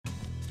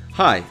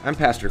Hi, I'm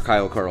Pastor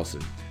Kyle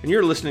Carlson, and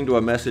you're listening to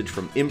a message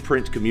from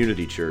Imprint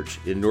Community Church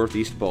in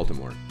Northeast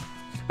Baltimore.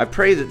 I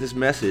pray that this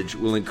message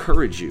will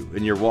encourage you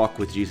in your walk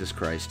with Jesus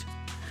Christ.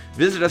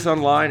 Visit us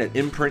online at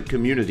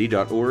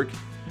imprintcommunity.org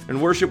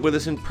and worship with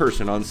us in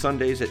person on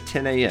Sundays at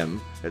 10 a.m.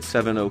 at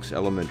Seven Oaks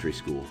Elementary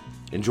School.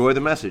 Enjoy the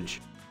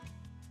message.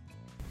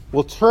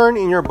 Well, turn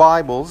in your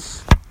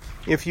Bibles,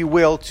 if you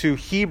will, to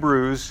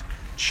Hebrews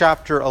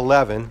chapter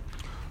 11.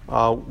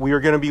 We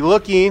are going to be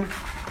looking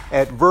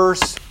at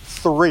verse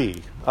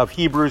 3 of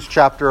Hebrews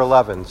chapter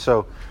 11.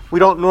 So we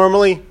don't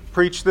normally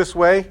preach this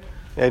way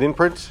at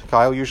Imprint.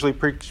 Kyle usually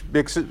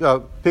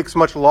picks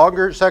much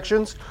longer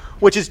sections,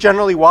 which is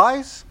generally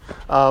wise.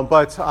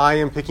 But I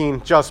am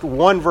picking just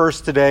one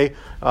verse today.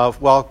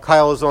 While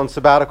Kyle is on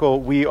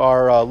sabbatical, we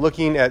are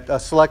looking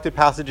at selected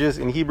passages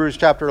in Hebrews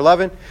chapter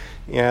 11.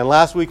 And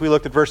last week we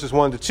looked at verses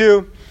 1 to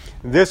 2.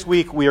 This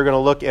week we are going to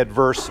look at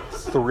verse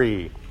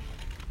 3.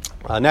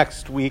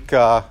 Next week,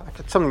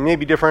 something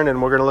maybe different,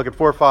 and we're going to look at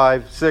 4,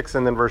 5, 6,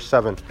 and then verse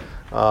 7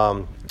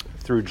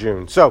 through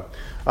June. So,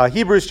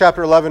 Hebrews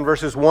chapter 11,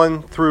 verses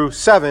 1 through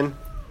 7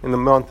 in the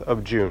month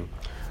of June.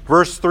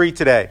 Verse 3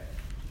 today.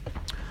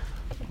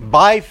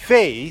 By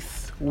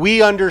faith,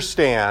 we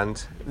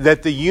understand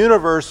that the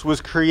universe was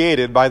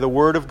created by the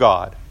Word of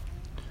God,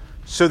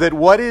 so that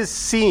what is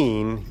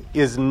seen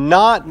is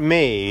not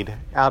made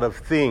out of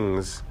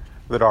things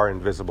that are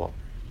invisible.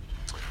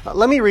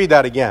 Let me read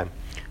that again,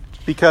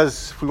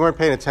 because if we weren't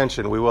paying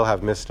attention, we will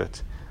have missed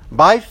it.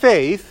 By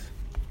faith,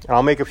 and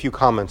I'll make a few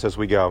comments as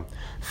we go.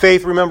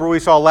 Faith, remember we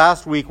saw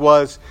last week,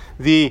 was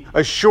the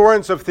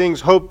assurance of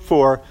things hoped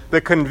for,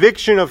 the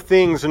conviction of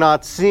things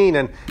not seen.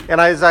 And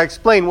as I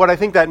explained, what I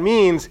think that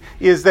means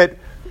is that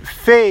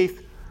faith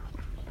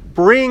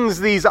brings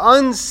these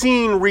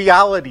unseen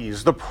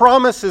realities, the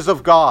promises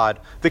of God,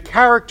 the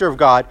character of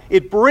God,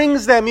 it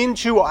brings them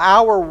into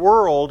our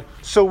world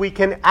so we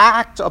can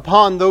act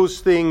upon those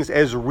things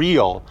as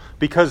real,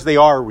 because they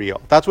are real.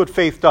 That's what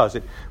faith does.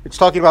 It's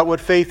talking about what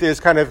faith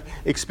is kind of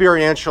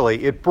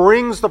experientially. It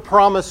brings the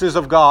promises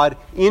of God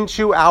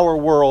into our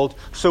world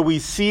so we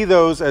see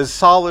those as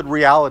solid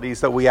realities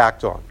that we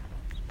act on.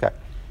 Okay,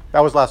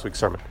 that was last week's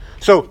sermon.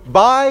 So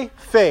by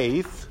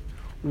faith,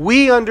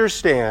 we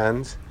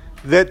understand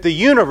that the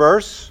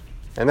universe,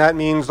 and that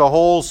means the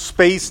whole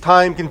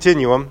space-time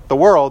continuum, the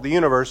world, the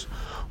universe,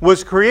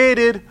 was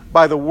created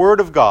by the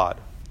Word of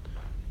God.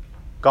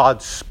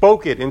 God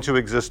spoke it into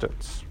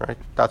existence, right?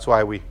 That's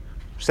why we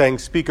sang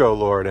 "Speak, O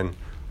Lord," and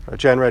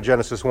Jen read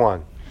Genesis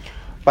 1.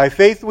 By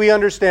faith we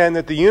understand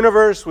that the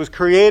universe was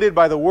created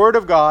by the Word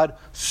of God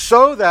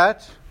so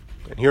that,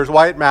 and here's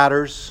why it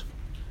matters,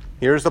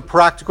 here's the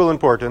practical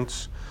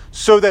importance,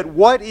 so that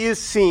what is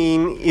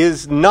seen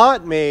is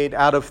not made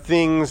out of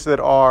things that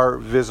are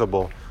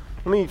visible.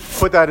 Let me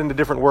put that into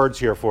different words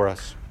here for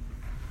us.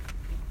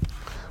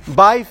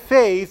 By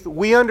faith,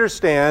 we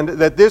understand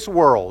that this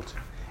world,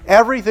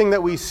 everything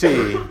that we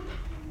see,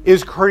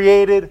 is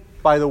created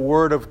by the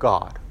Word of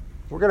God.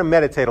 We're going to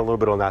meditate a little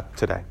bit on that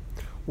today.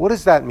 What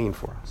does that mean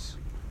for us?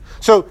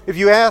 So if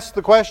you ask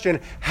the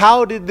question,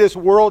 how did this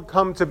world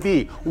come to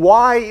be?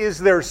 Why is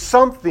there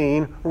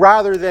something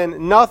rather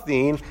than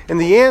nothing? And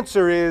the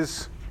answer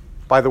is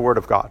by the Word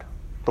of God.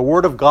 The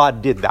Word of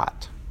God did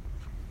that.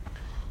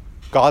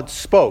 God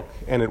spoke,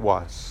 and it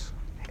was.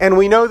 And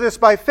we know this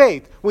by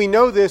faith. We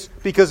know this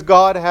because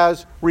God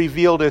has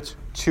revealed it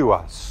to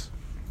us.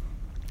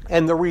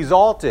 And the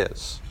result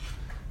is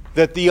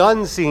that the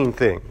unseen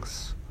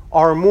things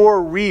are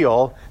more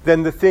real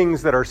than the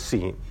things that are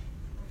seen.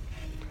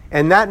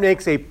 And that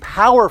makes a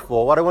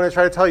powerful, what I want to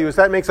try to tell you is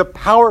that makes a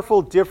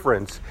powerful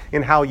difference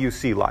in how you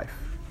see life.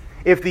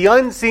 If the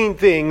unseen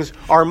things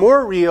are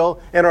more real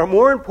and are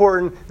more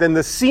important than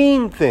the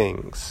seen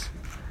things,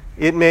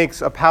 it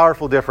makes a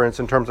powerful difference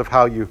in terms of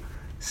how you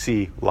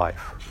see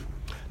life.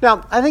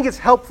 Now, I think it's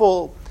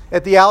helpful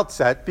at the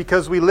outset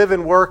because we live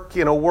and work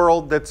in a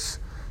world that's,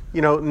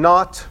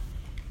 not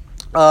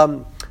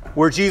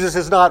where Jesus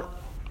is not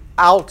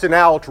out and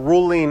out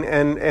ruling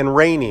and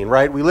reigning,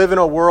 right? We live in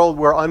a world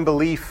where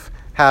unbelief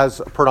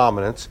has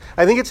predominance.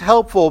 I think it's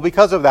helpful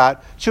because of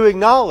that to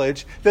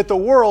acknowledge that the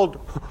world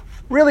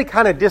really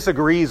kind of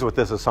disagrees with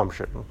this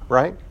assumption,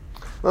 right?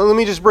 Well, let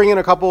me just bring in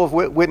a couple of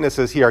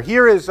witnesses here.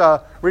 Here is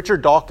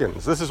Richard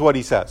Dawkins. This is what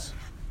he says.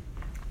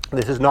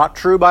 This is not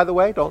true, by the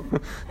way. Don't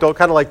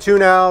kind of like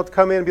tune out,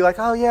 come in and be like,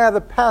 oh yeah, the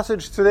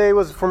passage today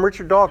was from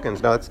Richard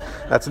Dawkins. No,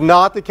 that's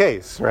not the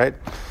case, right?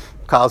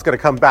 Kyle's going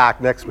to come back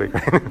next week.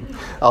 Right?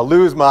 I'll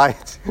lose my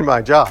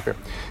job here.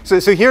 So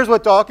here's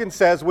what Dawkins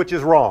says, which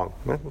is wrong.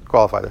 We'll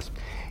qualify this.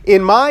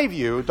 In my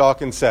view,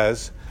 Dawkins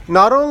says,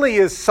 not only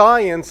is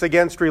science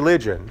against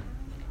religion,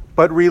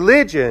 but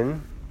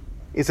religion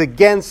is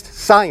against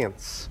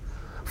science.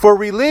 For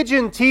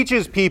religion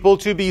teaches people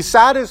to be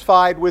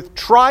satisfied with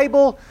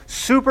tribal,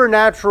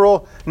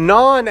 supernatural,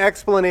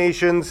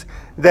 non-explanations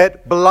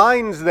that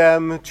blinds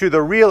them to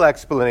the real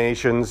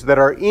explanations that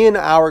are in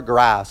our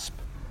grasp.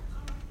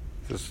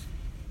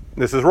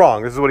 This is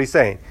wrong. This is what he's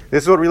saying.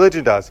 This is what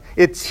religion does.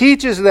 It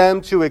teaches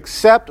them to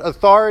accept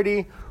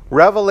authority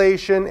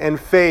revelation and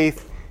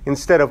faith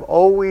instead of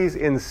always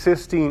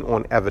insisting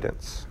on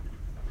evidence.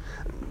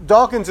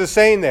 Dawkins is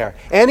saying there,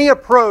 any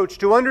approach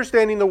to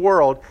understanding the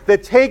world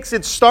that takes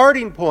its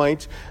starting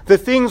point, the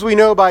things we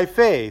know by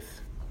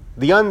faith,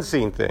 the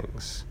unseen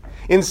things,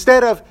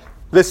 instead of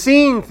the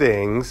seen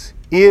things,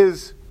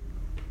 is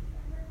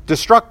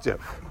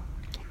destructive.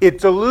 It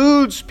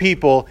deludes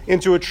people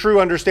into a true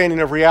understanding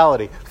of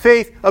reality.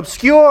 Faith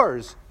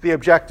obscures the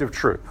objective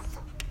truth.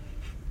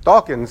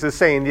 Dawkins is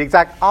saying the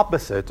exact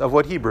opposite of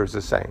what Hebrews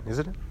is saying,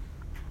 isn't it?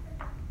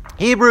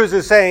 Hebrews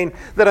is saying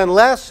that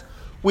unless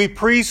we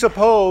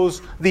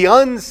presuppose the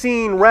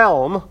unseen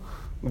realm,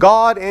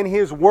 God and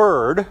His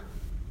Word,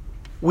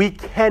 we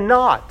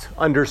cannot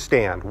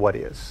understand what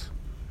is.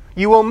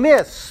 You will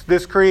miss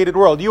this created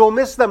world. You will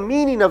miss the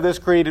meaning of this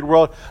created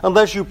world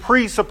unless you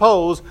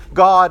presuppose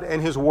God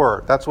and His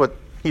Word. That's what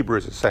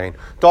Hebrews is saying.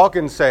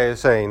 Dawkins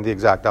is saying the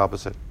exact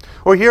opposite.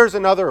 Or here's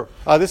another.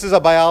 This is a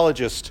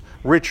biologist,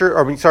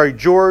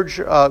 George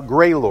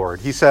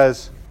Greylord. He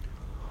says,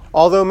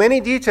 although many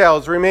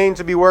details remain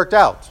to be worked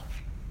out,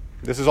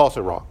 this is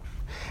also wrong.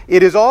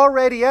 It is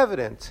already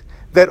evident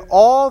that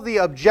all the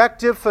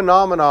objective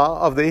phenomena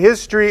of the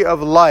history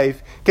of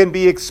life can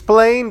be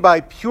explained by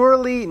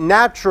purely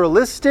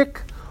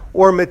naturalistic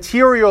or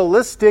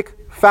materialistic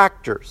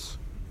factors.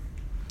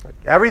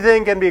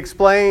 Everything can be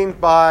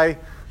explained by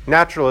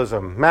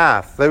naturalism,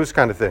 math, those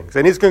kind of things.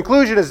 And his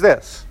conclusion is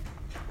this: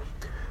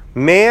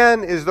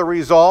 man is the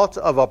result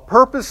of a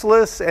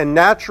purposeless and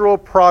natural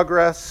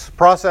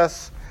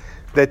process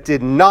that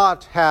did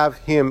not have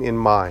him in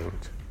mind.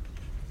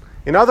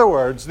 In other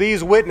words,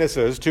 these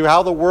witnesses to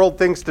how the world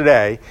thinks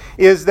today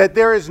is that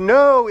there is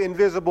no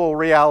invisible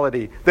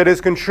reality that has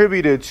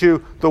contributed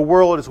to the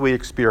world as we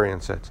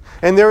experience it.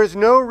 And there is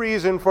no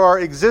reason for our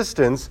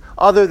existence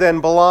other than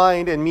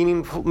blind and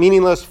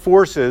meaningless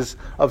forces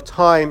of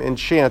time and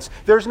chance.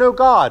 There's no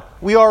God.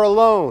 We are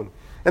alone.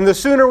 And the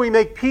sooner we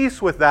make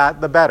peace with that,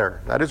 the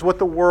better. That is what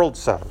the world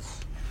says.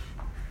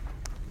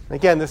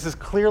 Again, this is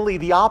clearly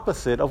the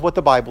opposite of what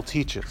the Bible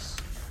teaches,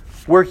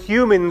 where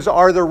humans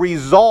are the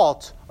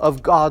result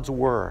of God's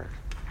Word.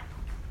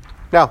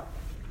 Now,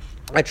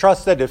 I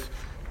trust that if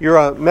you're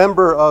a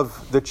member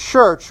of the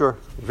church or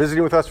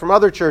visiting with us from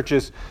other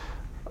churches,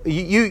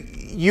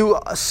 you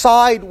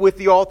side with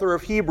the author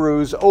of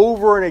Hebrews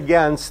over and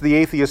against the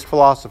atheist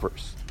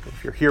philosophers.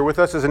 If you're here with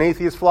us as an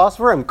atheist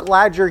philosopher, I'm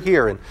glad you're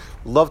here and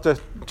love to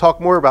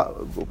talk more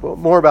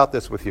about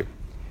this with you.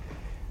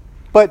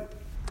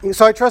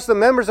 So I trust the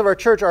members of our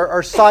church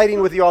are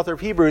siding with the author of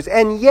Hebrews,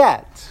 and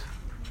yet,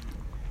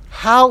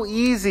 how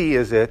easy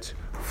is it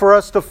for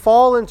us to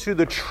fall into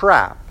the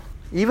trap,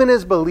 even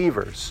as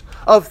believers,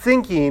 of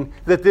thinking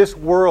that this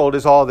world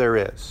is all there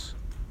is?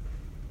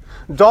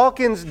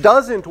 Dawkins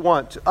doesn't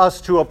want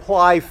us to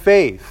apply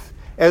faith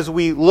as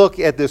we look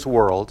at this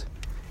world,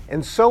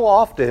 and so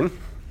often,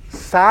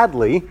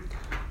 sadly,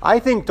 I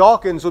think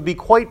Dawkins would be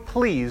quite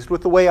pleased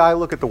with the way I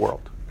look at the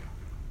world.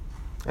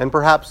 And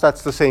perhaps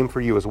that's the same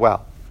for you as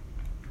well.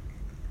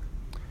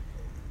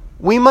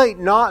 We might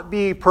not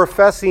be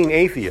professing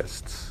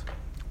atheists,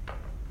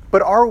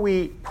 but are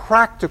we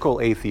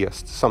practical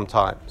atheists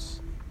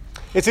sometimes?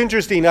 It's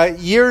interesting.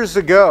 Years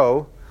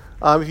ago,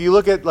 if you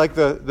look at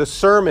the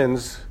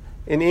sermons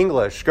in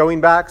English,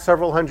 going back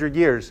several hundred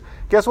years,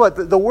 guess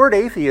what? The word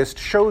atheist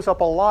shows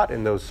up a lot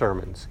in those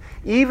sermons,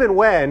 even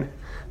when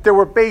there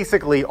were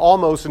basically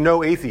almost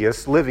no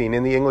atheists living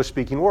in the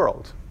English-speaking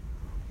world.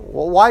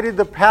 Well, why did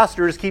the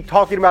pastors keep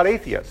talking about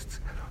atheists?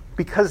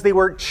 Because they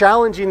were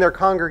challenging their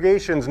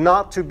congregations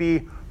not to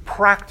be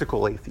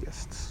practical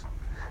atheists,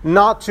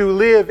 not to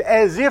live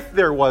as if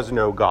there was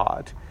no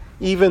God,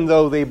 even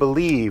though they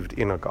believed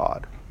in a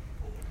God.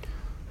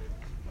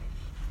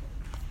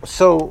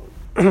 So,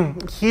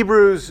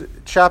 Hebrews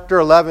chapter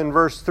 11,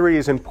 verse 3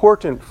 is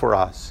important for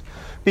us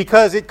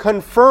because it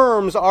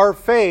confirms our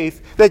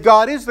faith that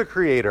God is the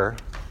Creator,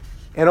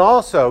 and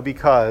also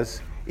because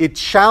it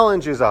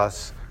challenges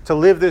us to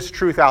live this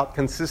truth out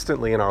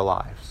consistently in our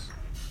lives.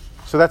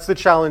 So that's the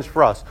challenge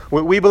for us.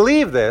 When we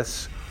believe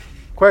this,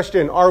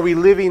 question, are we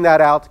living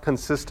that out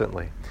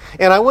consistently?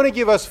 And I want to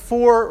give us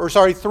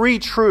three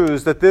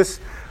truths that this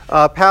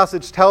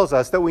passage tells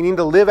us that we need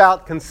to live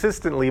out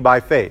consistently by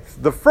faith.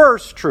 The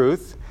first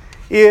truth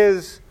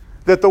is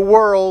that the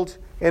world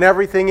and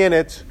everything in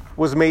it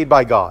was made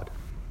by God.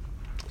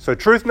 So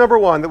truth number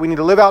one that we need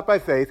to live out by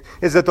faith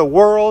is that the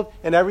world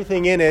and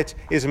everything in it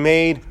is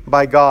made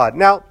by God.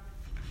 Now,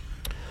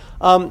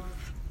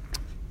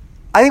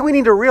 I think we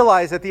need to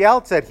realize at the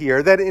outset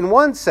here that in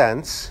one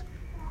sense,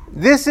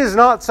 this is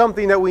not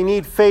something that we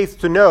need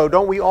faith to know.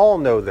 Don't we all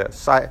know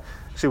this?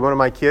 One of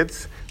my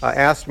kids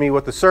asked me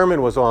what the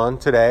sermon was on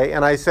today,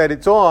 and I said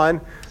it's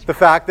on the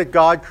fact that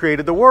God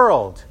created the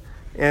world.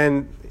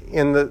 And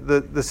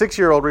the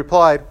 6-year-old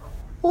replied,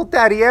 well,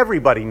 Daddy,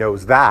 everybody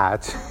knows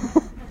that.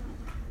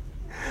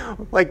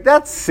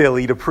 That's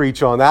silly to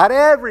preach on that.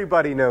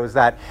 Everybody knows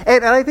that.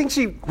 And I think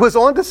she was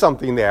onto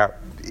something there.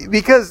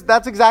 Because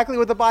that's exactly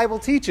what the Bible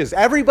teaches.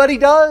 Everybody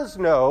does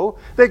know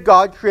that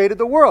God created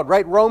the world,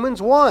 right?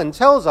 Romans 1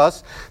 tells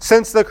us,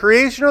 since the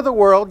creation of the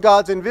world,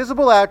 God's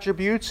invisible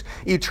attributes,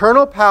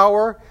 eternal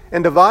power,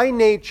 and divine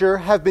nature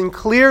have been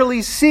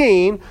clearly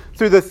seen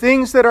through the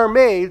things that are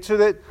made, so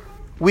that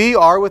we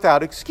are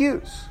without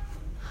excuse.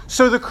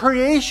 So the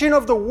creation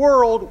of the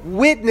world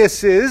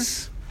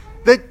witnesses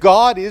that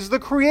God is the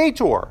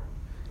creator.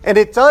 And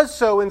it does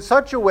so in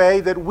such a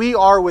way that we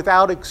are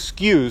without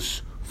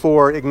excuse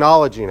for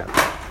acknowledging it.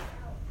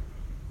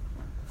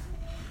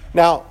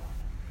 Now,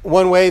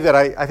 one way that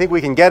I think we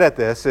can get at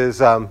this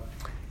is,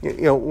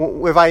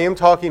 if I am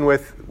talking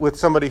with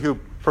somebody who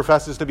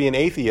professes to be an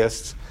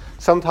atheist,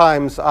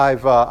 sometimes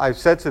I've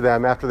said to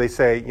them after they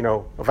say,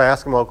 if I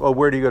ask them, oh,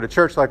 where do you go to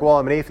church? Like, well,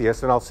 I'm an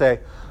atheist. And I'll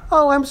say,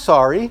 oh, I'm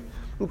sorry,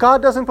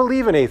 God doesn't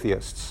believe in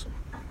atheists.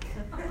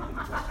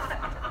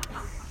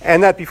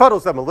 And that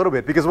befuddles them a little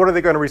bit, because what are they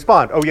going to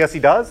respond? Oh, yes,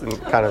 he does?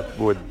 And kind of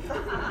would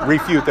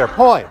refute their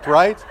point,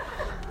 right?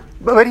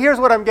 But here's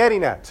what I'm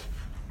getting at.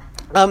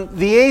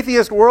 The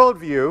atheist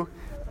worldview,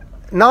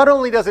 not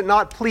only does it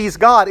not please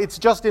God, it's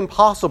just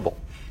impossible.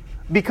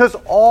 Because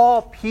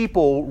all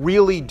people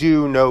really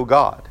do know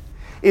God.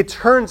 It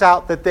turns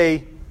out that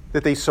they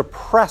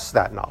suppress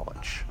that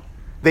knowledge.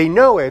 They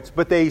know it,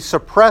 but they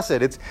suppress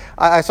it.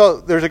 I saw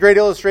there's a great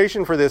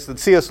illustration for this that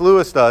C.S.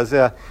 Lewis does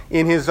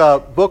in his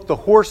book, The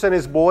Horse and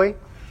His Boy.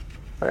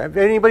 Have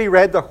anybody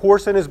read The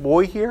Horse and His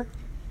Boy here?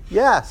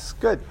 Yes,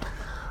 good.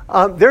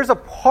 There's a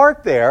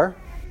part there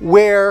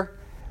where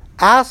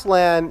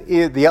Aslan,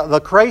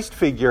 the Christ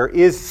figure,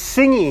 is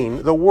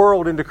singing the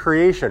world into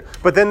creation.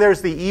 But then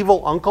there's the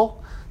evil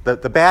uncle,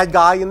 the bad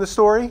guy in the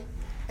story.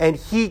 And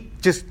he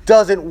just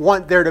doesn't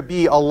want there to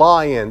be a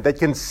lion that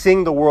can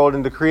sing the world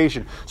into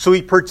creation. So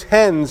he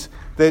pretends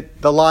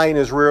that the lion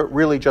is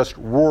really just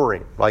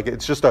roaring. Like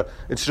it's just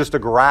a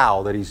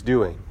growl that he's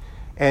doing.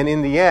 And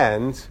in the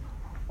end,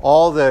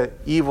 all the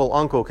evil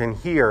uncle can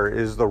hear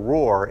is the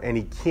roar, and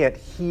he can't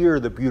hear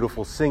the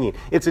beautiful singing.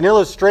 It's an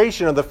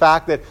illustration of the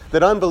fact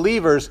that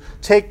unbelievers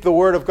take the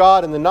word of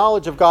God and the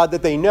knowledge of God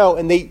that they know,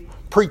 and they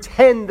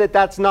pretend that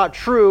that's not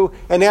true,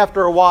 and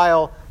after a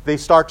while, they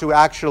start to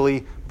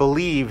actually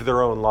believe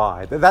their own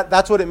lie.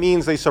 That's what it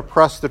means they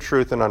suppress the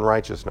truth in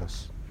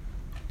unrighteousness.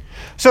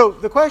 So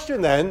the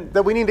question then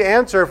that we need to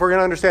answer if we're going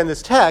to understand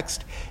this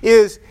text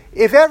is,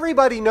 if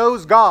everybody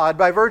knows God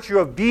by virtue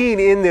of being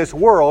in this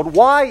world,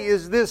 why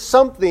is this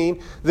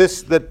something,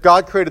 that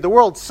God created the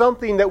world,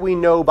 something that we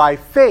know by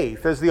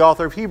faith, as the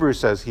author of Hebrews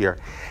says here?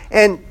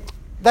 And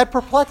that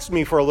perplexed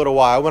me for a little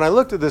while when I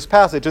looked at this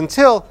passage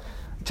until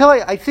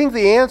I think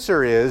the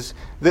answer is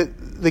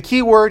that the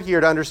key word here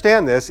to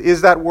understand this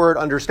is that word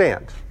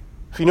understand.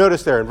 If you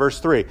notice there in verse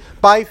 3,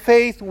 by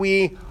faith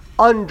we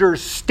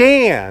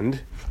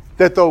understand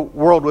that the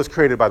world was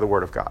created by the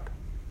word of God.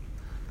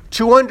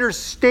 To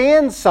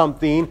understand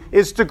something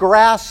is to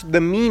grasp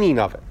the meaning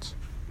of it.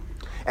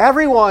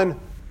 Everyone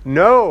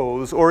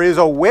knows or is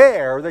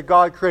aware that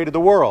God created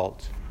the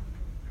world.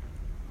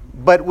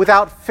 But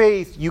without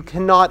faith, you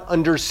cannot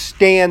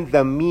understand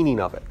the meaning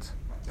of it.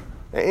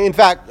 In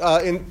fact,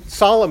 in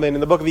Solomon,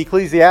 in the book of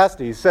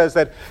Ecclesiastes, says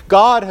that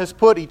God has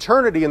put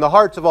eternity in the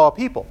hearts of all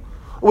people,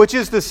 which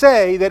is to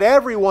say that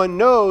everyone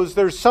knows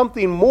there's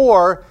something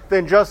more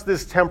than just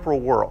this temporal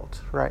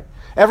world, right?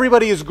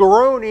 Everybody is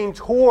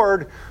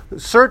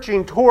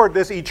searching toward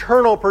this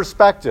eternal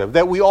perspective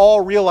that we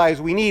all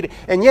realize we need.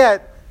 And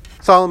yet,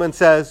 Solomon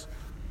says,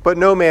 but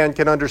no man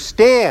can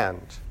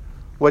understand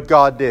what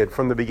God did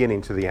from the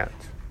beginning to the end.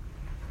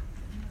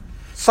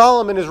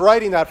 Solomon is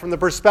writing that from the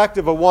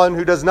perspective of one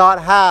who does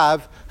not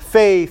have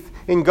faith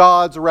in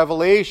God's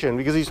revelation,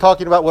 because he's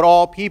talking about what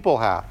all people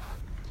have.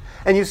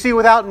 And you see,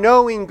 without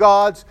knowing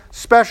God's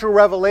special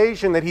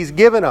revelation that he's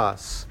given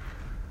us,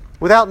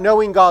 without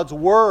knowing God's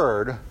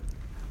word,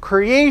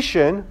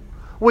 creation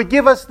would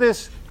give us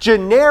this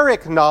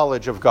generic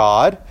knowledge of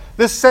God,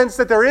 this sense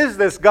that there is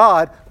this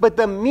God, but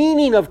the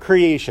meaning of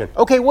creation.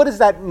 Okay, what does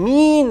that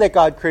mean that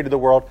God created the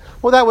world?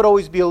 Well, that would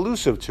always be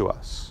elusive to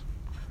us.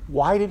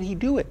 Why did he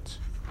do it?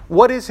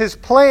 What is his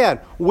plan?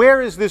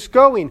 Where is this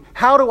going?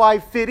 How do I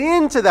fit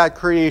into that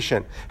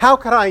creation? How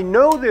can I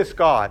know this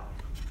God?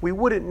 We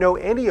wouldn't know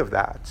any of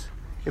that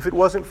if it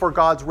wasn't for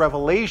God's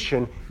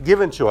revelation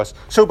given to us.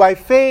 So by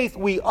faith,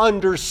 we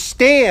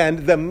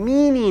understand the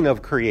meaning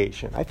of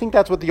creation. I think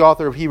that's what the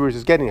author of Hebrews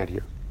is getting at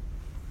here.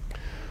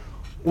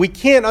 We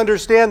can't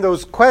understand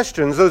those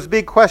questions, those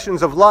big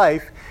questions of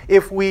life,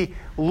 if we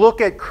look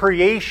at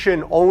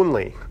creation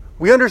only.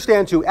 We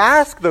understand to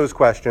ask those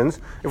questions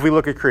if we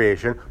look at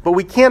creation, but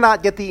we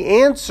cannot get the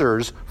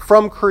answers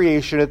from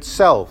creation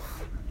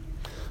itself.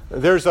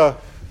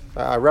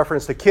 I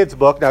referenced a kid's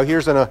book. Now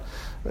here's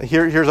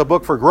a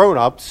book for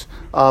grown-ups,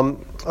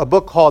 a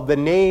book called The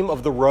Name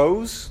of the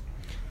Rose.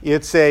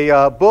 It's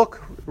a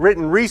book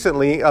written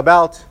recently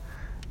about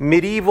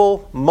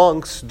medieval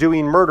monks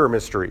doing murder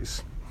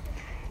mysteries.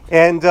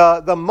 And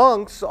the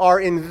monks are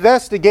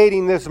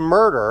investigating this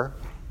murder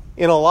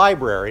in a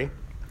library,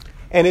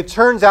 and it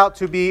turns out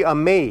to be a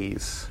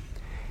maze.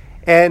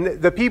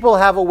 And the people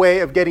have a way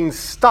of getting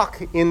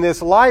stuck in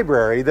this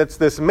library that's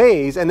this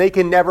maze, and they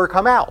can never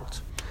come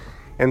out.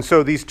 And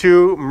so these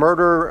two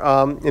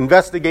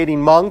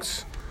investigating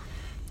monks,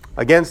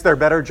 against their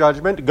better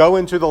judgment, go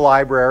into the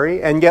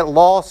library and get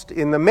lost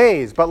in the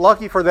maze. But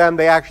lucky for them,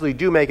 they actually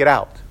do make it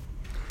out.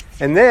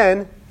 And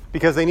then,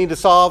 because they need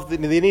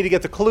to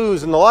get the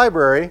clues in the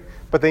library,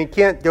 but they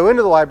can't go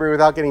into the library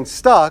without getting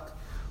stuck,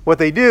 what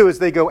they do is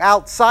they go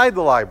outside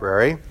the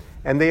library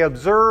and they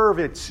observe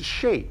its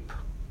shape.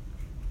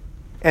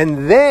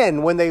 And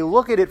then, when they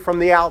look at it from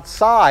the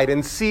outside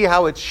and see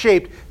how it's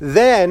shaped,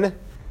 then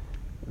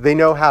they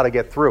know how to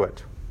get through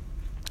it.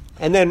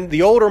 And then the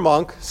younger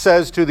monk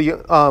says to the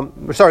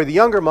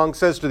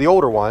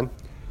older one,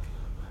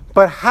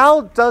 "But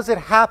how does it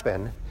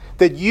happen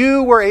that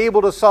you were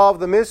able to solve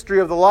the mystery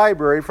of the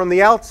library from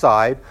the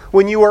outside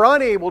when you were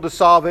unable to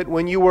solve it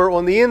when you were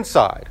on the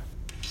inside?"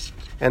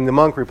 And the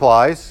monk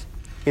replies,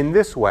 "In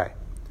this way.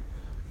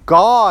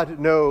 God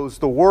knows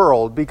the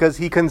world because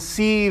he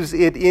conceives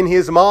it in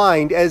his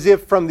mind as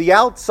if from the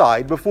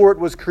outside before it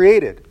was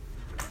created.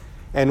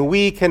 And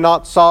we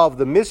cannot solve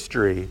the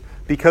mystery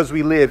because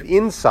we live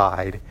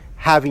inside,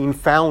 having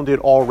found it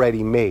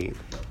already made."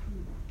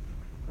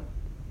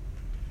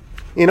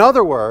 In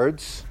other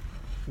words,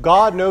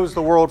 God knows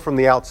the world from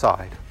the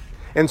outside,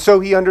 and so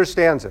he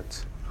understands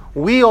it.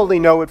 We only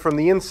know it from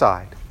the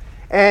inside.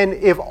 And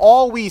if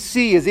all we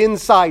see is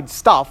inside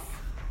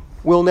stuff,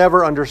 we'll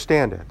never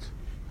understand it.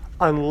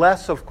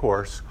 Unless, of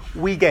course,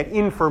 we get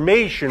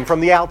information from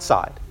the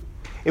outside.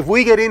 If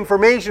we get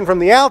information from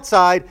the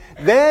outside,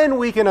 then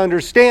we can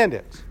understand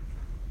it.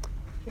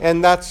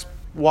 And that's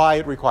why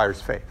it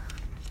requires faith.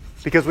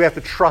 Because we have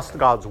to trust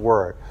God's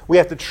word. We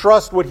have to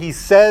trust what he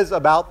says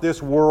about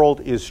this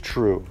world is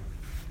true.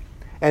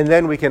 And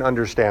then we can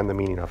understand the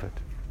meaning of it.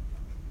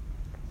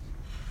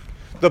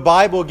 The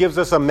Bible gives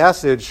us a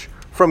message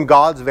from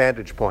God's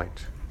vantage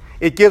point.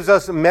 It gives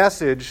us a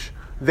message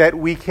that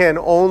we can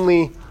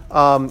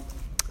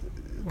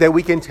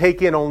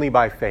take in only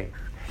by faith.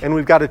 And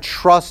we've got to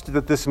trust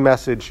that this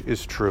message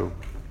is true.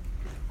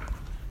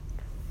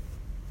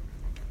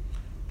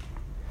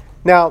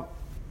 Now,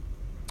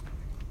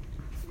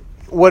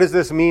 what does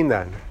this mean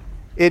then?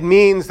 It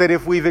means that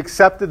if we've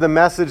accepted the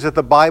message that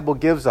the Bible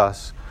gives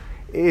us,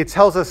 it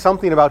tells us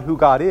something about who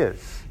God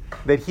is,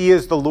 that he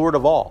is the Lord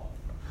of all.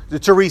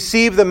 To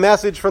receive the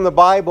message from the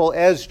Bible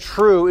as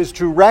true is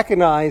to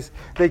recognize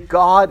that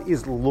God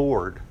is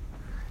Lord,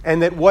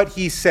 and that what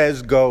he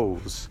says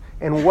goes,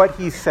 and what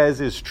he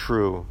says is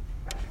true.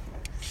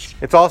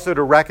 It's also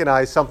to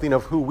recognize something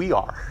of who we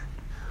are.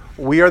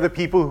 We are the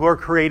people who are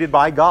created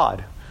by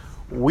God.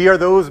 We are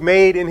those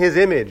made in his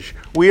image.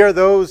 We are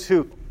those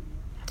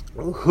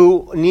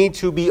who need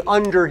to be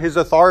under his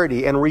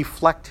authority and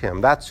reflect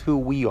him. That's who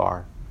we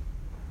are.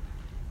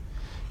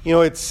 You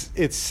know, it's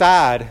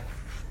sad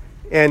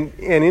and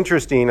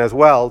interesting as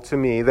well to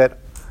me that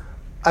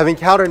I've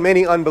encountered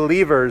many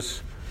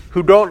unbelievers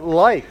who don't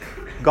like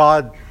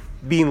God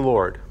being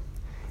Lord.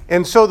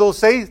 And so they'll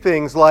say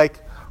things like,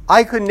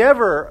 "I could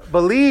never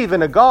believe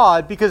in a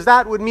God because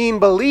that would mean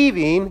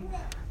believing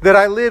that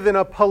I live in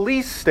a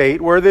police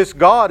state where this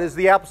God is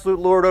the absolute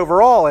Lord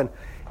over all.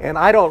 And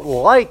I don't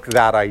like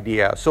that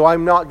idea, so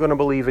I'm not going to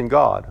believe in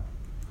God."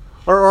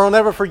 Or I'll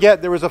never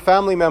forget, there was a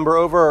family member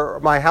over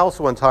my house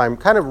one time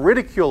kind of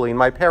ridiculing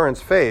my parents'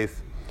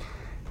 faith.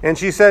 And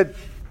she said,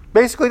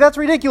 basically, "That's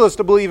ridiculous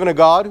to believe in a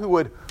God who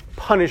would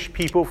punish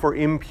people for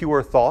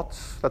impure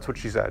thoughts." That's what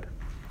she said.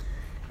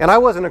 And I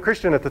wasn't a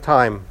Christian at the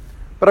time,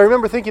 but I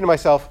remember thinking to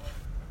myself,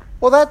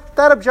 well,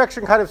 that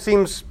objection kind of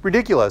seems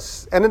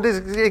ridiculous. And it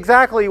is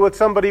exactly what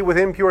somebody with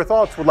impure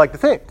thoughts would like to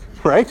think,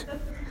 right?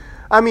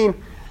 I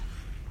mean,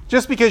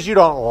 just because you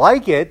don't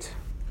like it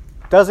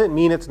doesn't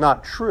mean it's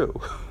not true.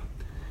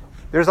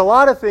 There's a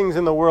lot of things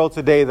in the world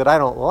today that I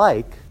don't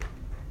like,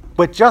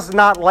 but just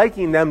not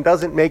liking them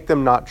doesn't make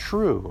them not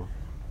true.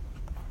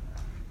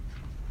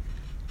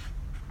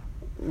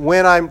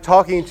 When I'm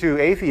talking to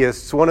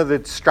atheists, one of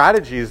the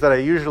strategies that I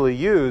usually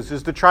use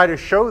is to try to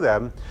show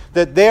them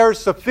that their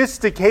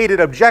sophisticated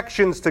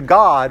objections to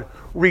God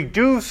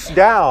reduce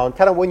down,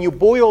 kind of when you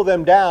boil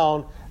them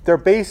down, they're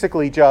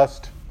basically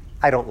just,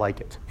 "I don't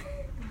like it."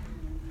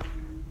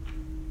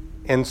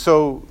 And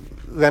so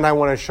then I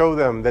want to show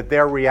them that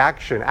their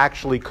reaction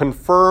actually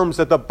confirms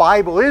that the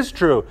Bible is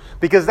true,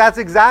 because that's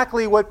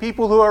exactly what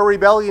people who are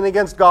rebelling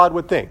against God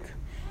would think.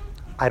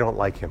 I don't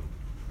like him.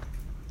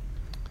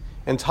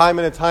 And time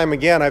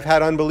again, I've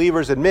had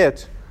unbelievers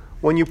admit,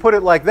 when you put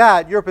it like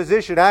that, your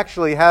position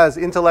actually has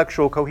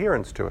intellectual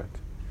coherence to it.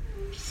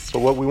 But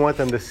what we want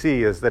them to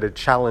see is that it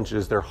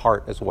challenges their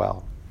heart as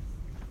well.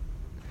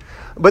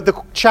 But the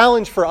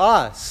challenge for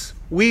us,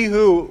 we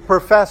who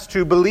profess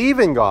to believe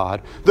in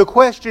God, the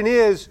question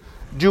is,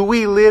 do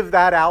we live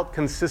that out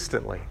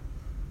consistently?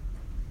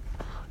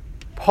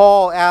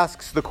 Paul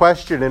asks the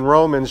question in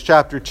Romans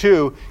chapter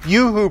 2,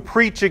 "You who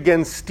preach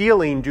against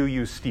stealing, do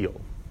you steal?"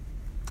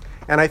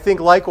 And I think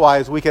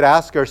likewise we could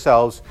ask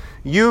ourselves,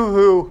 you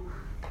who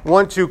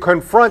want to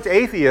confront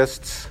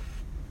atheists,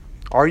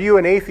 are you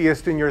an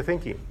atheist in your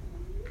thinking?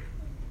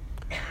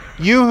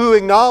 You who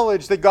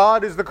acknowledge that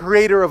God is the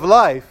creator of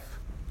life,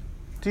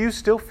 do you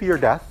still fear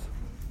death?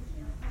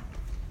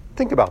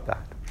 Think about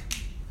that.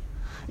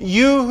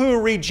 You who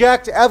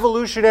reject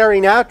evolutionary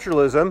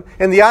naturalism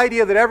and the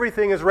idea that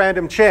everything is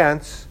random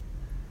chance,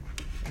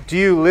 do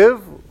you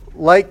live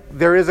like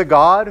there is a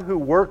God who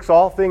works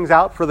all things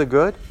out for the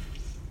good?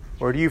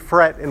 Or do you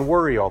fret and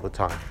worry all the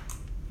time?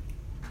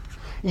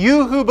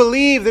 You who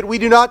believe that we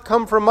do not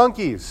come from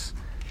monkeys,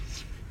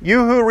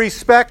 you who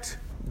respect,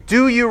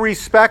 do you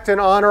respect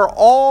and honor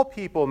all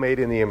people made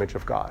in the image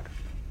of God?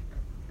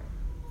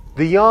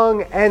 The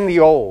young and the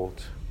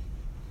old,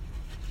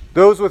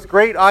 those with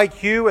great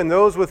IQ and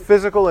those with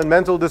physical and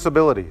mental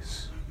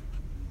disabilities.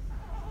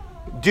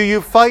 Do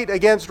you fight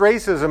against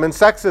racism and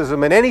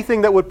sexism and anything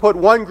that would put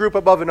one group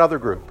above another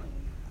group?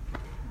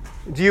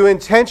 Do you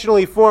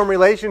intentionally form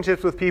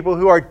relationships with people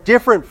who are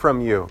different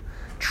from you,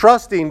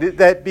 trusting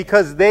that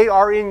because they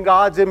are in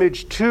God's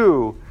image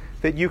too,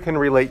 that you can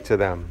relate to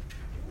them?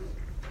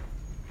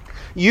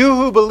 You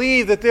who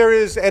believe that there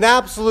is an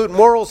absolute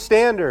moral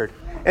standard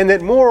and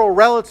that moral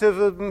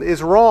relativism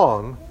is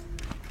wrong,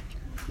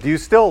 do you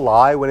still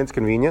lie when it's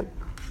convenient?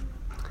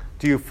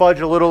 Do you fudge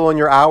a little on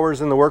your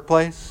hours in the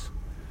workplace?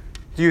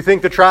 Do you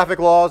think the traffic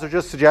laws are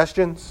just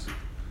suggestions?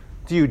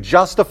 Do you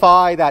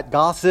justify that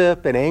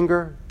gossip and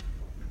anger?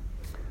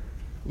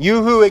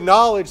 You who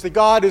acknowledge that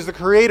God is the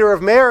creator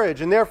of marriage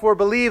and therefore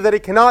believe that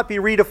it cannot be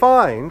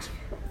redefined,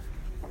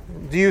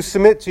 do you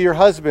submit to your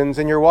husbands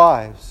and your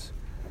wives?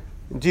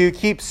 Do you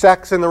keep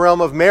sex in the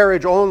realm of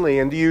marriage only,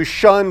 and do you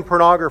shun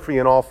pornography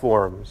in all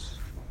forms?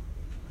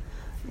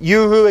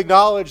 You who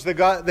acknowledge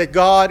that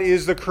God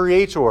is the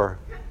creator,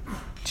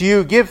 do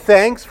you give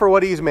thanks for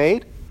what he's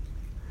made?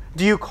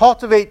 Do you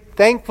cultivate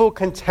thankful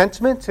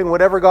contentment in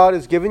whatever God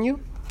has given you,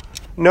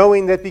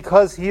 knowing that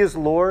because he is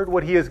Lord,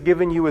 what he has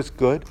given you is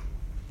good?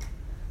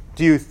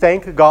 Do you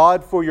thank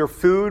God for your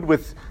food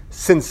with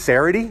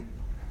sincerity?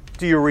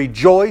 Do you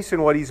rejoice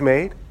in what he's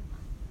made?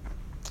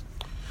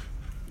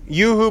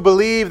 You who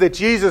believe that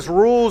Jesus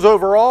rules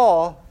over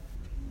all,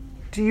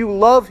 do you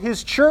love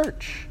his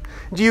church?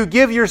 Do you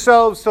give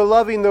yourselves to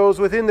loving those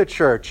within the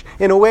church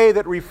in a way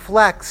that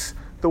reflects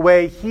the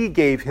way he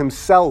gave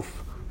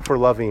himself for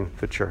loving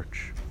the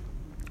church?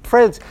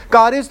 Friends,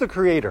 God is the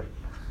creator.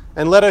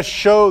 And let us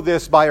show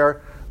this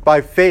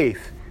by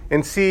faith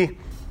and see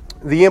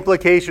the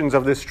implications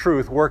of this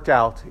truth worked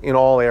out in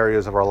all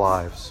areas of our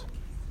lives.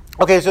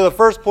 Okay, so the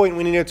first point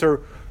we needed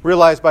to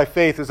realize by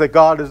faith is that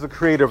God is the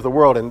creator of the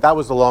world. And that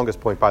was the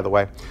longest point, by the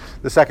way.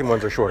 The second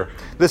ones are shorter.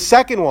 The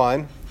second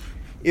one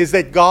is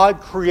that God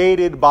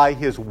created by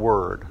his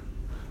word.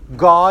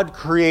 God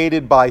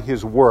created by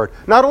his word.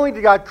 Not only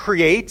did God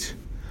create,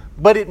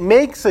 but it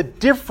makes a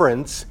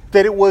difference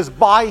that it was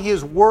by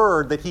his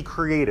word that he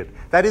created.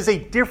 That is a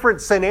different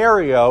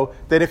scenario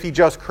than if he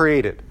just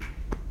created.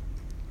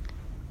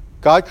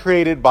 God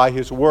created by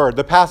his word.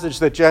 The passage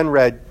that Jen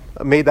read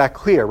made that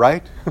clear,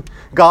 right?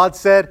 God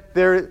said,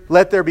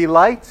 let there be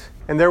light,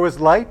 and there was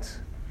light.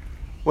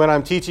 When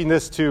I'm teaching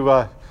this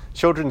to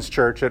children's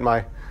church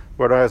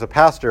where I was a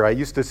pastor, I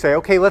used to say,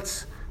 okay,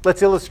 let's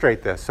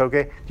illustrate this,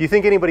 okay? Do you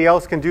think anybody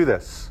else can do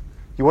this?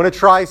 You want to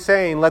try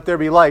saying, let there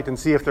be light, and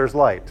see if there's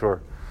light?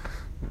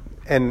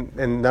 And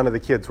none of the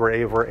kids were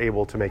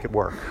able to make it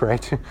work,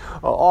 right?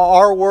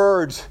 Our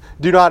words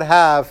do not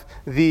have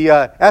the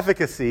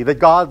efficacy that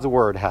God's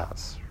word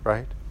has,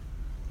 right?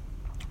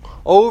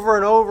 Over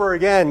and over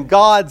again,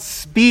 God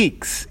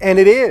speaks, and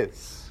it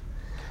is.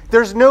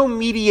 There's no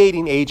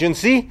mediating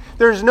agency.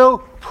 There's no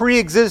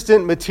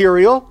pre-existent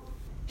material.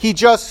 He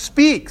just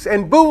speaks,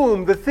 and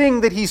boom, the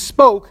thing that he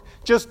spoke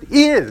just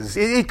is.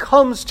 It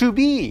comes to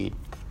be.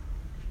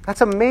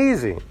 That's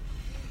amazing.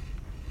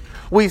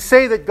 We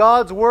say that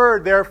God's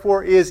word,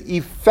 therefore, is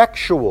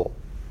effectual.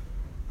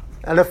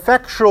 And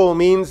effectual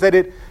means that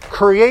it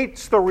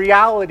creates the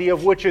reality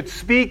of which it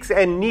speaks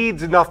and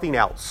needs nothing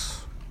else.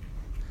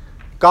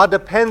 God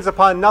depends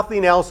upon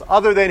nothing else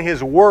other than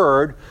his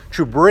word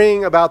to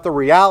bring about the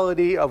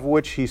reality of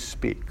which he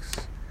speaks.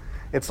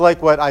 It's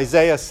like what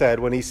Isaiah said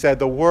when he said,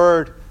 the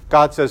word,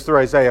 God says through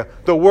Isaiah,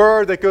 the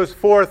word that goes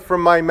forth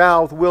from my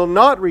mouth will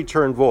not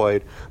return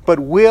void, but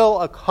will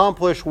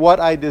accomplish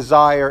what I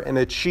desire and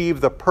achieve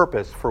the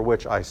purpose for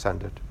which I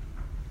send it.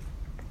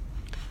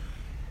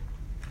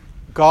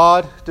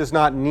 God does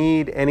not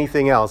need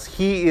anything else.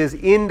 He is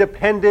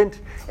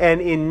independent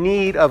and in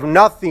need of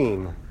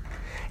nothing.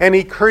 And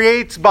he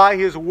creates by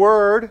his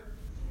word,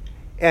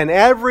 and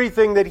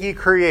everything that he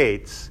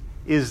creates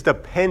is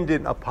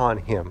dependent upon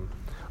him,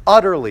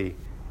 utterly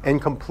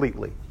and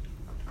completely.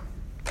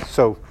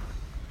 So,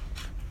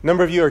 a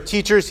number of you are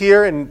teachers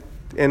here, and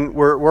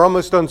we're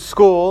almost done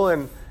school,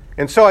 and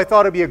so I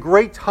thought it'd be a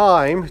great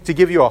time to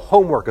give you a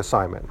homework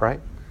assignment, right?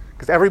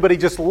 Because everybody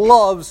just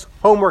loves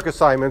homework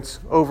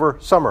assignments over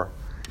summer.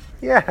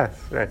 Yes,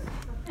 right.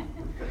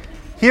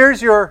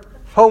 Here's your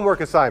homework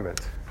assignment.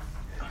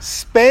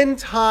 Spend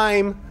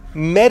time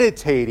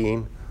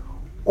meditating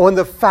on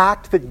the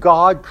fact that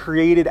God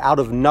created out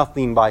of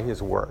nothing by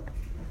his word.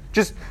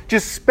 Just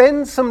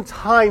spend some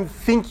time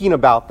thinking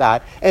about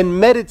that and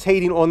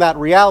meditating on that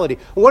reality.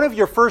 One of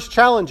your first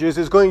challenges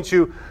is going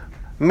to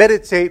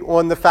meditate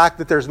on the fact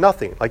that there's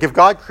nothing. Like if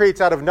God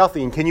creates out of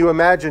nothing, can you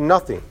imagine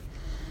nothing?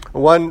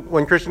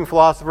 One Christian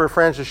philosopher,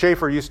 Francis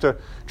Schaeffer, used to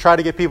try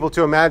to get people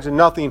to imagine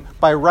nothing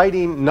by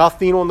writing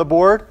nothing on the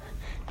board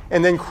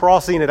and then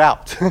crossing it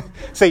out.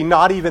 Say,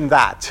 not even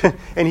that.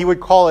 And he would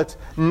call it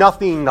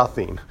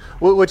nothing,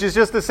 which is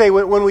just to say,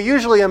 when we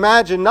usually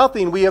imagine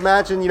nothing, we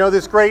imagine,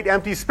 this great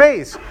empty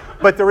space.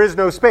 But there is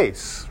no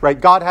space, right?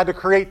 God had to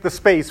create the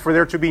space for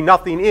there to be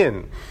nothing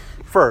in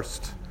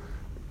first.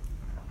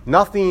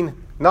 Nothing.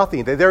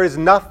 There is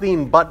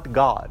nothing but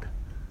God.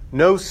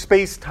 No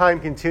space-time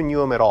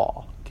continuum at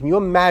all. Can you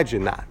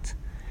imagine that?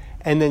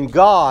 And then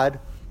God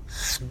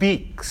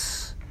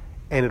speaks,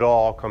 and it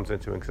all comes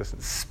into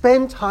existence.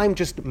 Spend time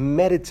just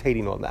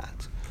meditating on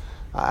that.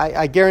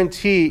 I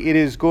guarantee it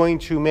is going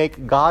to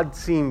make God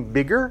seem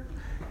bigger,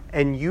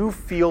 and you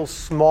feel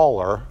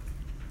smaller.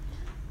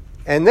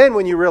 And then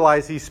when you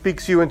realize He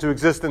speaks you into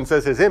existence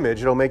as His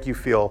image, it'll make you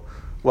feel,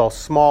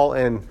 small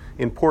and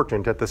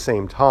important at the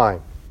same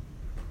time,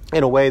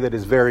 in a way that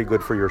is very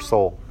good for your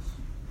soul.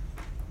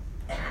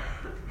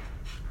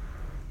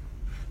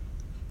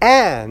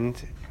 And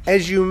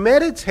as you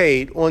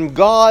meditate on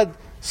God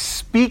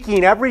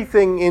speaking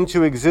everything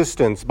into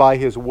existence by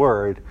His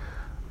Word,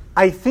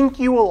 I think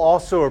you will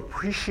also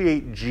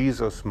appreciate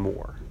Jesus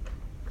more.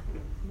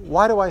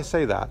 Why do I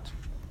say that?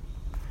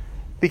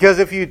 Because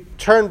if you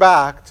turn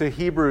back to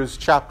Hebrews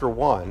chapter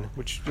 1,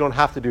 which you don't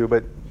have to do,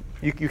 but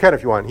you can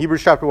if you want.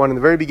 Hebrews chapter 1, in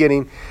the very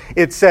beginning,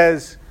 it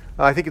says,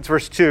 I think it's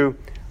verse 2,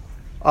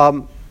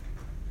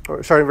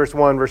 verse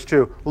 1, verse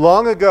 2.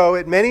 Long ago,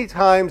 at many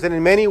times and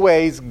in many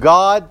ways,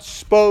 God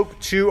spoke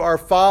to our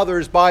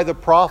fathers by the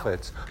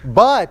prophets.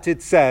 But,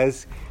 it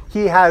says,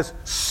 He has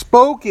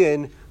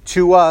spoken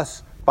to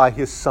us by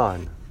His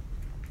Son.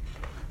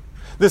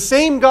 The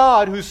same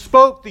God who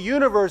spoke the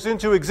universe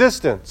into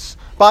existence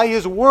by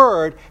His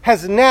Word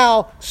has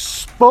now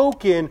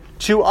spoken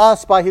to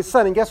us by His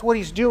Son. And guess what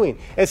He's doing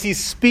as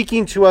He's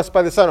speaking to us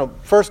by the Son?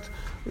 First,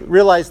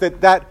 realize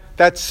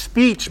that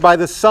speech by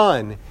the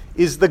Son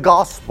is the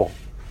gospel.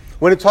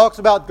 When it talks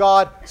about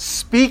God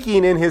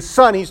speaking in His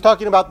Son, He's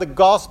talking about the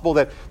gospel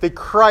that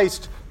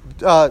Christ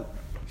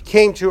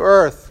came to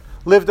earth,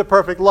 lived a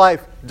perfect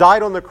life,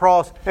 died on the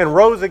cross, and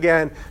rose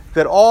again,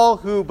 that all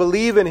who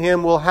believe in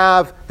Him will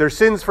have their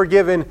sins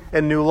forgiven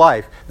and new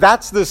life.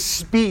 That's the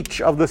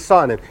speech of the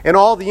Son and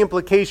all the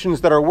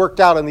implications that are worked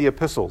out in the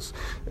epistles.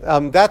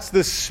 That's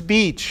the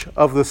speech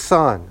of the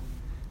Son.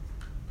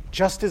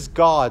 Just as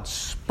God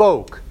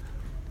spoke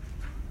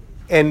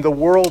and the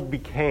world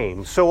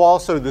became, so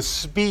also the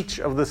speech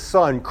of the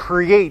Son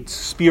creates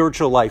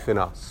spiritual life in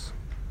us.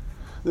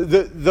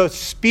 The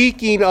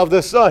speaking of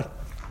the Son,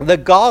 the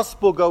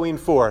gospel going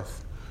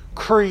forth,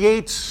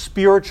 creates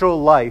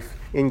spiritual life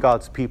in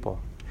God's people.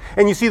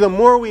 And you see, the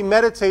more we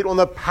meditate on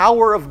the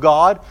power of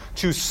God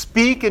to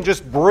speak and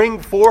just bring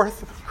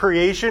forth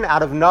creation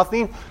out of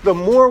nothing, the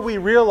more we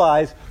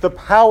realize the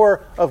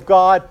power of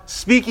God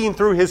speaking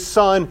through His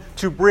Son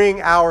to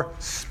bring our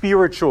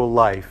spiritual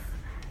life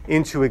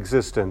into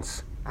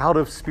existence out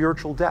of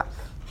spiritual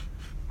death.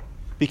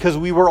 Because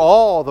we were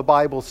all, the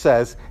Bible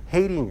says,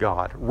 hating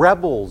God,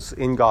 rebels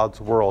in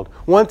God's world,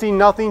 wanting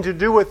nothing to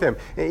do with Him.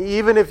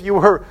 Even if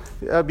you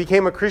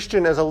became a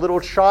Christian as a little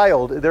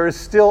child, there is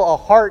still a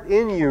heart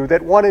in you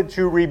that wanted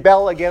to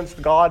rebel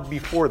against God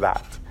before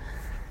that.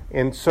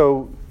 And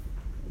so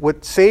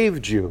what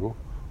saved you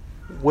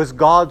was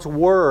God's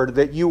Word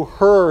that you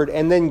heard,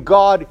 and then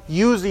God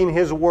using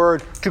His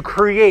Word to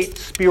create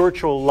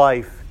spiritual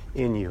life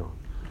in you.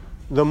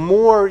 The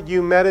more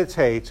you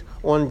meditate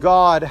on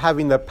God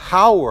having the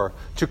power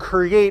to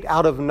create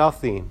out of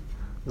nothing,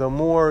 the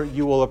more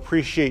you will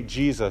appreciate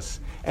Jesus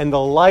and the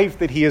life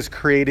that He has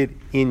created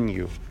in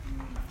you.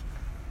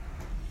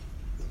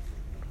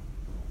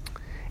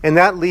 And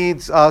that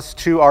leads us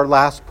to our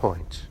last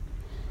point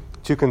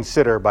to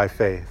consider by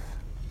faith.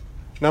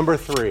 Number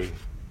 3,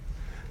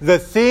 the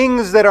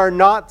things that are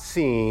not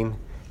seen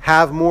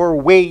have more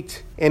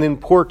weight and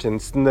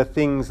importance than the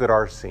things that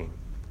are seen.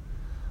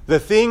 The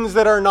things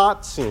that are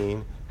not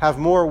seen have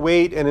more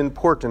weight and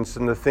importance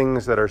than the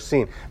things that are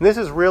seen. And this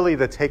is really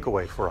the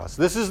takeaway for us.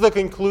 This is the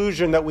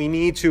conclusion that we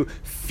need to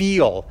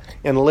feel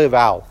and live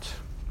out.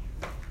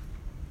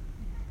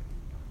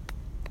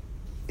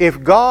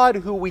 If God,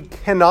 who we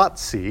cannot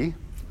see,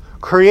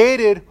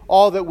 created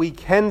all that we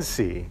can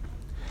see,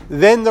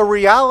 then the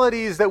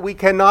realities that we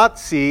cannot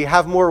see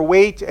have more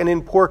weight and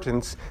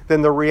importance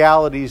than the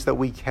realities that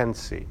we can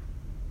see.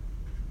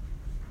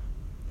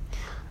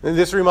 And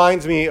this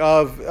reminds me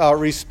of a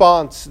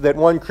response that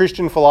one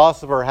Christian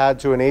philosopher had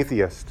to an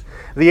atheist.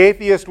 The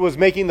atheist was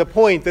making the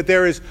point that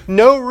there is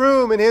no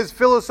room in his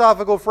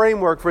philosophical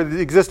framework for the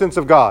existence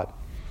of God.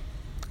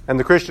 And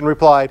the Christian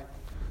replied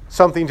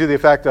something to the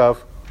effect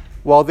of,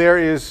 well, there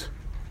is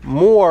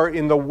more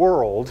in the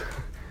world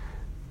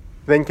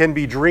than can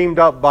be dreamed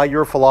up by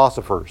your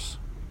philosophers.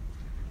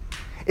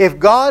 If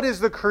God is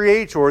the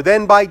creator,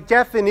 then by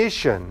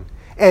definition,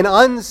 an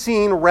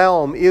unseen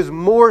realm is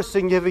more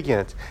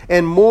significant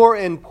and more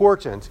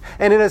important,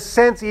 and in a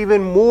sense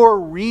even more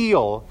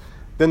real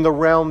than the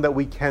realm that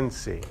we can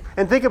see.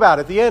 And think about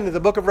it, at the end of the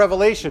book of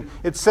Revelation,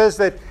 it says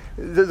that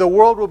the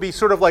world will be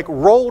sort of like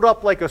rolled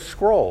up like a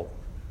scroll,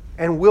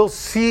 and we'll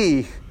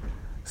see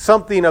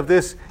something of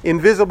this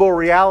invisible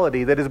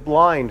reality that is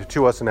blind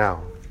to us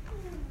now.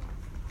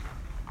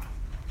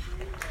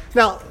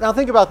 Now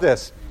think about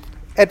this.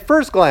 At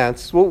first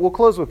glance, we'll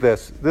close with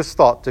this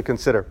thought to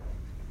consider.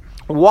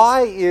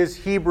 Why is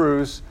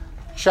Hebrews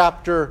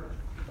chapter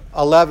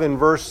 11,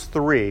 verse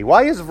 3?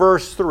 Why is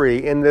verse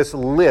 3 in this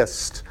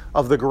list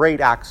of the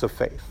great acts of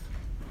faith?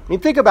 I mean,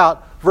 think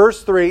about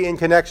verse 3 in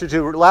connection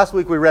to, last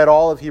week we read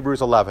all of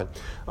Hebrews 11.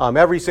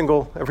 Every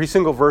single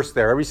verse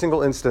there, every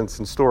single instance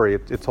and story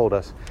it told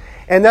us.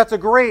 And that's a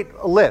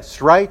great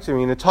list, right? I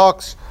mean, it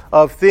talks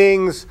of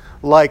things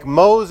like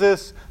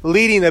Moses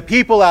leading the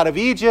people out of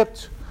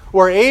Egypt,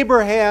 or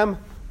Abraham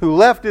who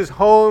left his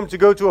home to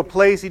go to a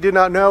place he did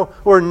not know,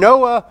 or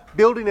Noah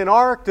building an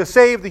ark to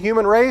save the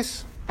human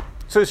race.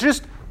 So it's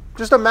just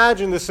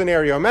imagine this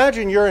scenario.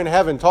 Imagine you're in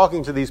heaven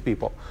talking to these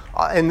people,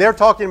 and they're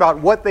talking about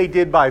what they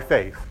did by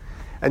faith.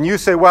 And you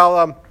say,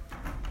 well,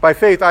 by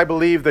faith I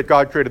believe that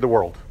God created the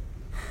world.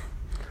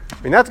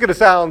 I mean, that's going to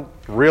sound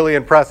really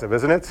impressive,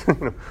 isn't it?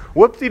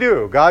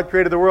 Whoop-de-doo, God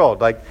created the world.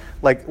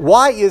 Like,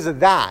 why is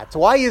that?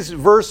 Why is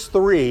verse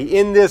 3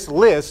 in this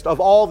list of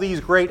all these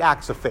great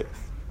acts of faith?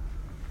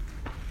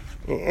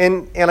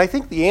 And I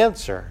think the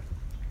answer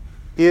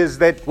is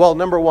that, well,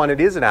 number one,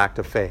 it is an act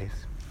of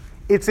faith.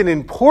 It's an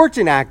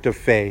important act of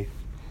faith,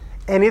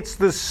 and it's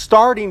the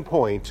starting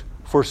point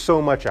for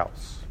so much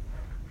else.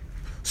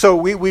 So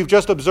we've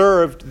just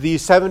observed the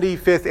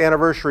 75th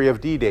anniversary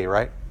of D-Day,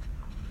 right?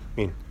 I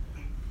mean,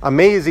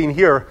 amazing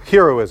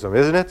heroism,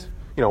 isn't it?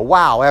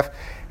 Wow.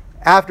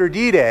 After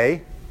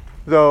D-Day,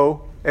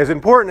 though, as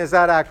important as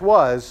that act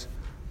was,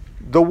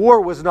 the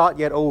war was not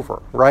yet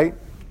over, right?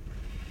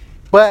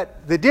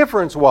 But the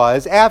difference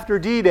was, after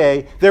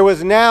D-Day, there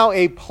was now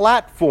a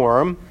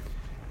platform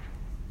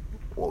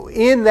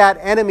in that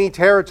enemy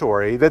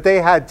territory that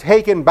they had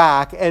taken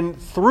back, and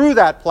through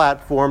that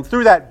platform,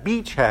 through that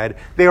beachhead,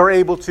 they were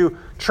able to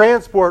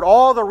transport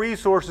all the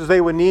resources they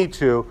would need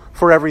to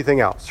for everything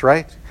else,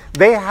 right?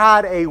 They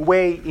had a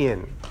way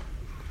in.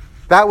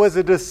 That was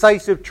a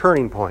decisive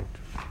turning point.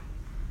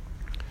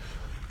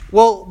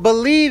 Well,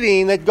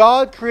 believing that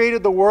God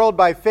created the world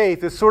by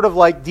faith is sort of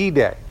like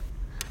D-Day.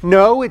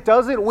 No, it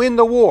doesn't win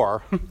the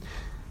war,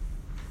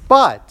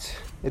 but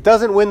it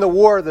doesn't win the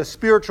war, the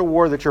spiritual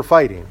war that you're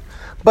fighting.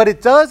 But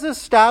it does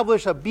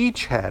establish a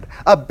beachhead,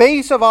 a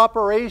base of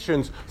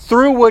operations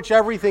through which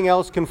everything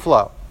else can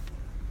flow.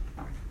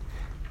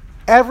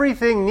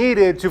 Everything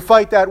needed to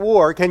fight that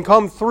war can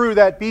come through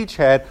that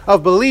beachhead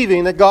of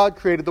believing that God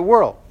created the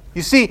world.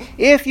 You see,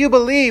 if you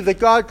believe that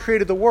God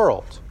created the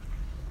world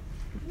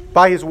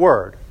by His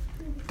Word,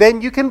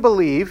 then you can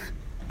believe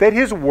that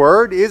His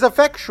Word is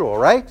effectual,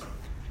 right?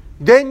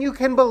 Then you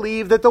can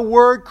believe that the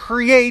Word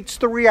creates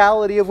the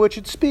reality of which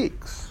it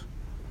speaks.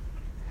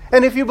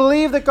 And if you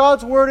believe that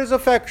God's Word is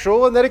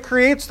effectual and that it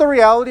creates the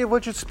reality of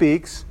which it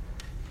speaks,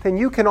 then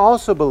you can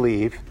also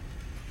believe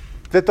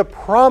that the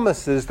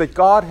promises that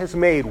God has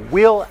made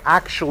will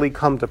actually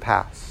come to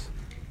pass.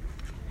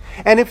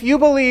 And if you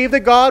believe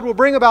that God will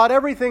bring about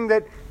everything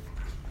that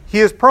He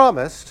has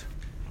promised,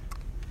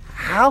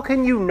 how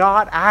can you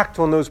not act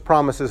on those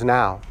promises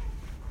now?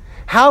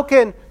 How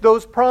can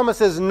those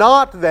promises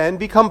not then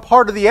become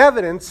part of the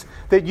evidence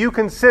that you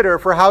consider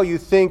for how you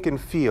think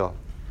and feel?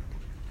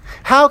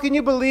 How can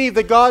you believe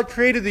that God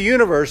created the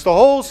universe, the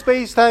whole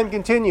space-time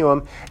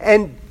continuum,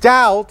 and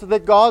doubt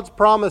that God's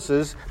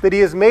promises that He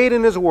has made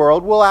in His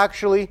world will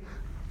actually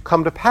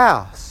come to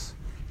pass?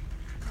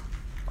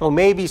 Well,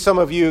 maybe some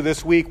of you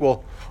this week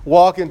will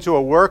walk into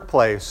a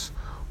workplace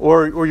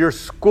or your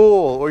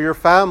school or your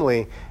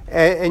family,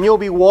 and you'll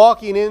be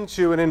walking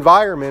into an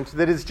environment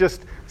that is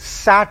just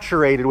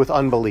saturated with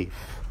unbelief.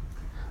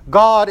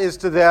 God is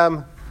to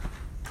them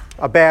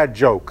a bad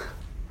joke.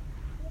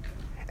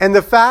 And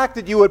the fact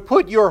that you would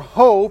put your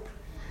hope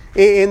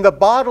in the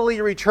bodily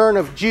return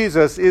of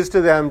Jesus is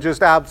to them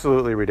just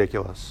absolutely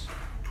ridiculous.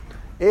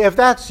 If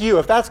that's you,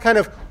 if that's kind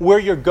of where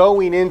you're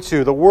going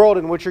into, the world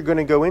in which you're going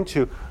to go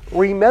into,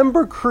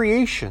 remember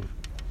creation.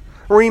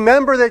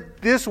 Remember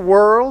that this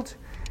world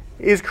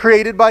is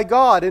created by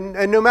God.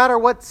 And no matter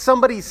what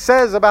somebody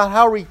says about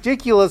how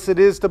ridiculous it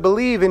is to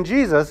believe in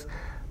Jesus,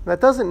 that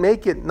doesn't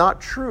make it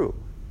not true.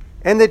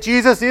 And that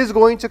Jesus is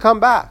going to come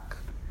back.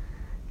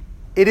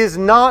 It is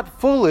not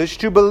foolish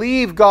to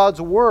believe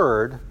God's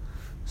word,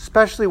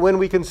 especially when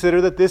we consider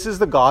that this is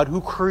the God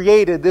who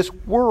created this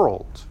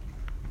world.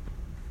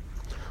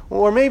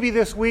 Or maybe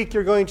this week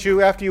you're going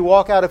to, after you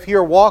walk out of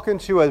here, walk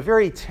into a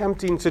very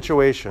tempting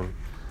situation.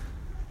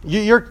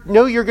 You're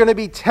going to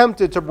be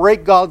tempted to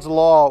break God's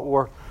law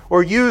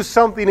or use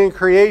something in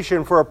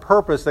creation for a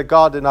purpose that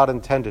God did not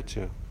intend it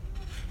to.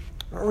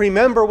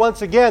 Remember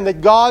once again that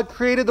God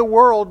created the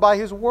world by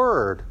His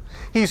Word.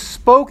 He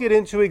spoke it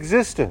into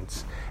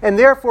existence. And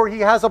therefore He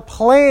has a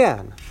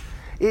plan.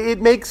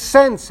 It makes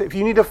sense, but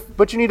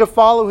you need to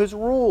follow his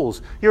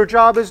rules. Your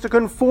job is to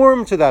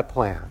conform to that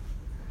plan,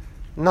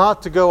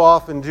 not to go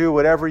off and do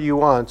whatever you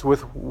want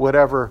with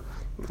whatever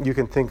you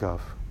can think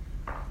of.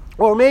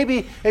 Or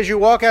maybe as you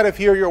walk out of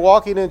here, you're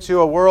walking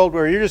into a world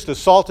where you're just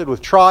assaulted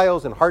with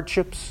trials and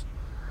hardships.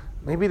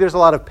 Maybe there's a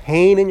lot of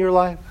pain in your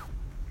life.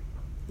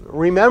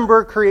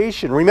 Remember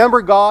creation.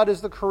 Remember God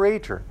as the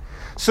creator,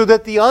 so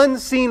that the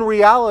unseen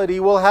reality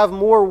will have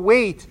more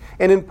weight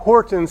and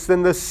importance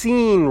than the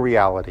seen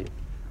reality.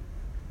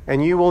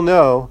 And you will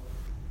know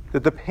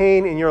that the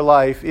pain in your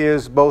life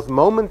is both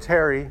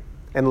momentary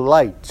and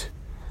light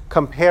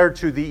compared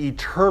to the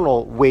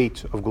eternal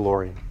weight of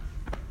glory.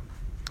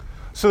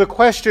 So the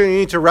question you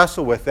need to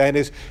wrestle with then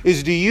is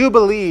do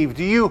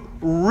you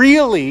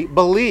really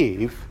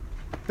believe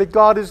that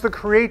God is the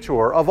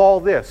creator of all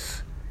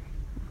this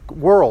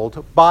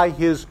world by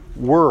his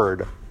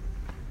word?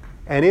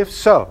 And if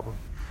so,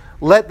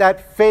 let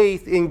that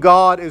faith in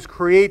God as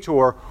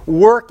creator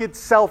work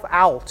itself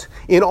out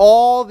in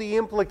all the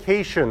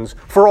implications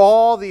for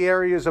all the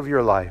areas of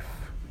your life.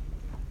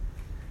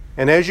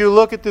 And as you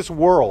look at this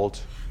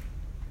world,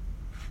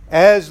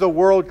 as the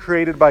world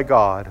created by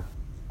God,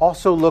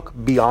 also look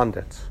beyond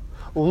it.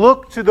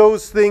 Look to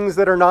those things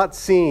that are not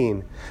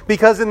seen,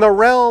 because in the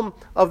realm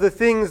of the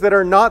things that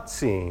are not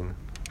seen,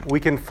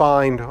 we can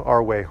find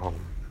our way home.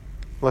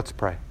 Let's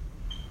pray.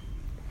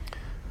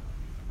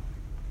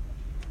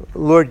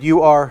 Lord,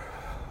 you are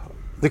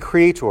the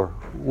creator.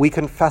 We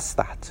confess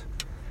that.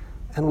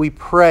 And we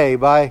pray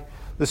by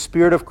the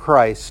Spirit of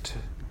Christ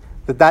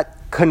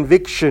that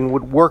conviction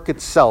would work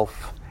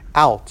itself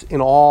out in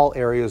all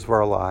areas of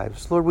our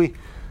lives. Lord,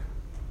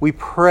 we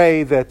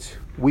pray that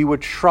we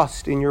would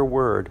trust in your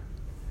word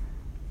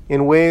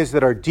in ways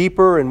that are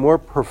deeper and more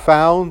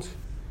profound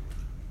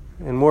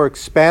and more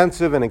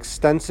expansive and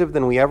extensive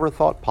than we ever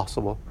thought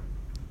possible.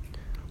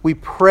 We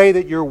pray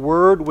that your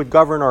word would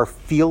govern our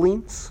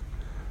feelings,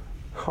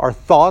 our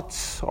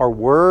thoughts, our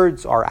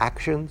words, our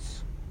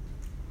actions,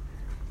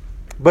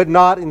 but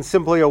not in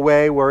simply a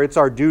way where it's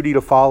our duty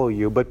to follow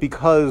you, but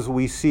because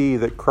we see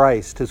that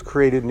Christ has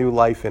created new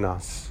life in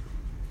us.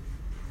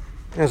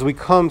 As we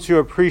come to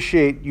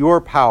appreciate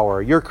your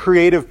power, your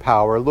creative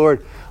power,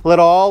 Lord, let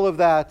all of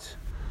that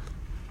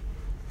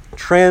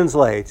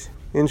translate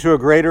into a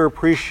greater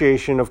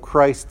appreciation of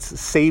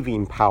Christ's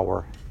saving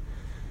power.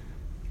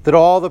 That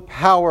all the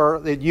power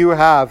that you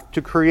have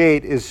to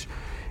create is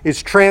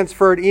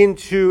transferred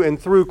into and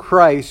through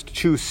Christ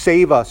to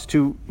save us,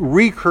 to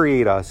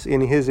recreate us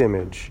in his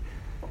image.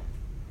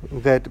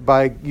 That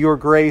by your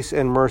grace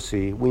and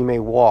mercy, we may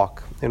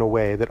walk in a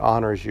way that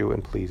honors you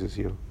and pleases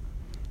you.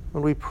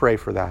 And we pray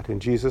for that.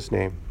 In Jesus'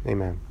 name,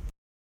 amen.